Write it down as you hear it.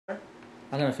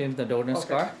I'm gonna film the donor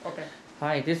scar. Okay.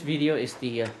 Hi, this video is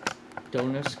the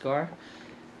donor scar.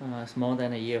 It's more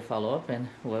than a year follow-up, and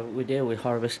what we did, we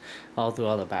harvest all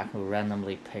throughout the back. We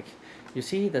randomly pick. You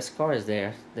see the scar is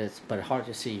there, but hard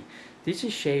to see. This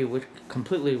is shaved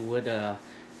completely with a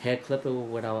hair clipper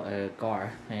without a guard,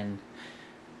 and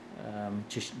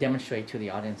to demonstrate to the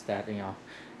audience that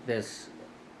there's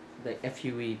the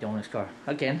FUE donor scar.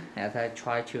 Again, as I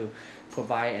try to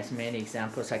provide as many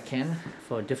examples as I can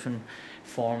for different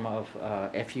form of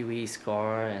FUE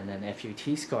scar and then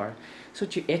FUT scar, so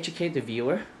to educate the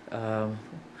viewer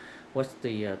what's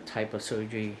the type of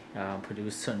surgery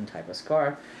produce certain type of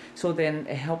scar, so then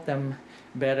help them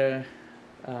better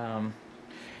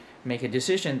make a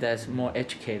decision that's more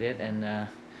educated. And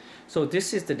so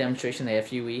this is the demonstration of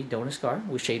FUE donor scar.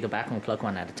 We shave the back and plug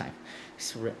one at a time.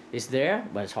 It's there,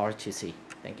 but it's hard to see.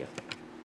 Thank you.